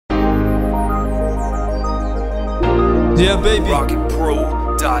Yeah, baby.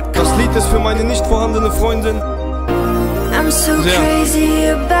 Das Lied ist für meine nicht vorhandene Freundin. I'm so crazy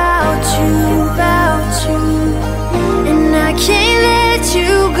about you, and I can't let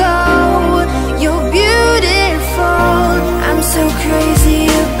you go. You're beautiful. I'm so crazy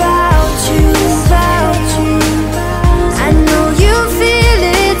about you, I know you feel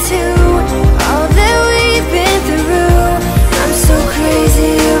it too. All that we've been through. I'm so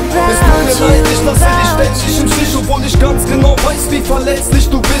crazy about you. Es tut mir leid, ich lasse dich ständig im Stich, obwohl ich ganz genau weiß, wie verletzlich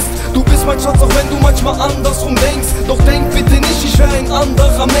du bist. Du bist mein Schatz, auch wenn du manchmal andersrum denkst. Doch denk bitte nicht, ich wär ein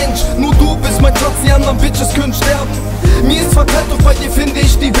anderer Mensch. Nur du bist mein Schatz, die anderen Bitches können sterben. Mir ist zwar kalt, doch bei dir finde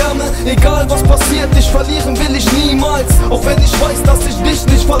ich die Wärme. Egal was passiert, dich verlieren will ich niemals. Auch wenn ich weiß, dass ich dich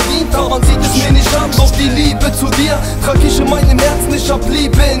nicht verdient habe. Man sieht es mir nicht an, doch die Liebe zu dir trag ich in meinem Herzen, ich hab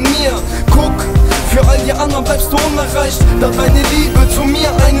Liebe in mir. Guck, für all die anderen bleibst du unerreicht. Da deine Liebe zu mir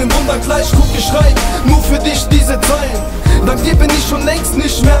einen Wunder gleich. Guck, ich schreib nur für dich diese Zeilen. Dank dir bin ich schon längst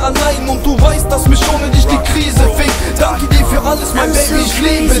nicht mehr allein. Und du weißt, dass mich ohne dich die Krise fickt. Danke dir für alles, mein Baby, ich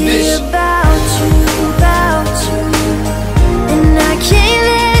liebe dich. And I can't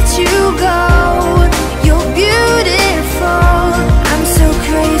let you go. You're beautiful. I'm so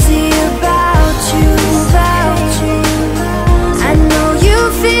crazy about you, I know you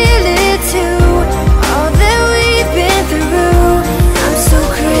feel it too. All that we've been through. I'm so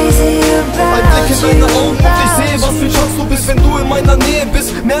crazy about you. Ein Blick in deine Augen und ich sehe, was für ein Schatz du bist, wenn du in meiner Nähe bist.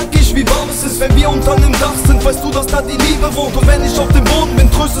 Merke ich, wie warm es ist, wenn wir unter einem Dach sind. Weißt du, dass da die Liebe wohnt. Und wenn ich auf dem Boden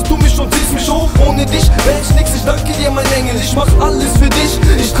bin, tröstest du mich und ziehst mich hoch. Ohne dich wär ich nix, ich danke dir, mein Engel. Ich mach alles für dich,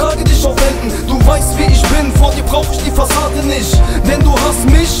 ich trage dich auf Händen. Du weißt, wie ich bin, vor dir brauch ich die Fassade nicht. Denn du hast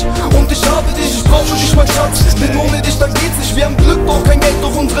mich und ich habe dich. Ich brauche dich, mein Schatz, denn ohne dich dann geht's nicht. Wir haben Glück, doch kein Geld,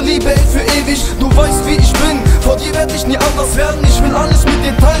 doch unsere Liebe hält für ewig. Du weißt, wie ich bin, vor dir werd ich nie anders werden. Ich will alles mit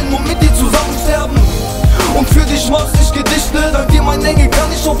dir teilen und mit dir zusammen sterben. Und für dich mach ich Gedichte. Dank dir, mein Engel, kann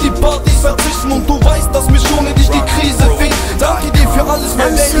ich auf die Partys verzichten. Und du weißt, dass mich ohne dich die Krise fickt. Danke dir für alles,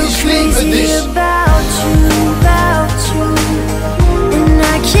 mein Baby, ich liebe dich. And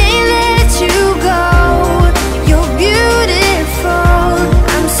I can't let you go. You're beautiful.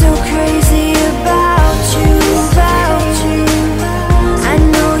 I'm so crazy about you, I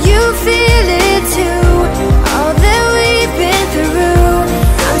know you feel it too. All that we've been through.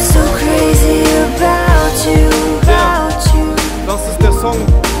 I'm so crazy about you, Das ist der Song,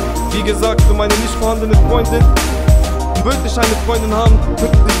 wie gesagt, für meine nicht vorhandene Freundin. Und würde ich eine Freundin haben,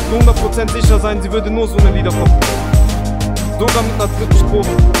 könnte ich 100% sicher sein, sie würde nur so eine Lieder machen. Sogar mit einer dritten Strophe.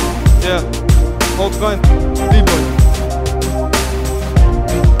 Yeah, haut rein, liebe euch.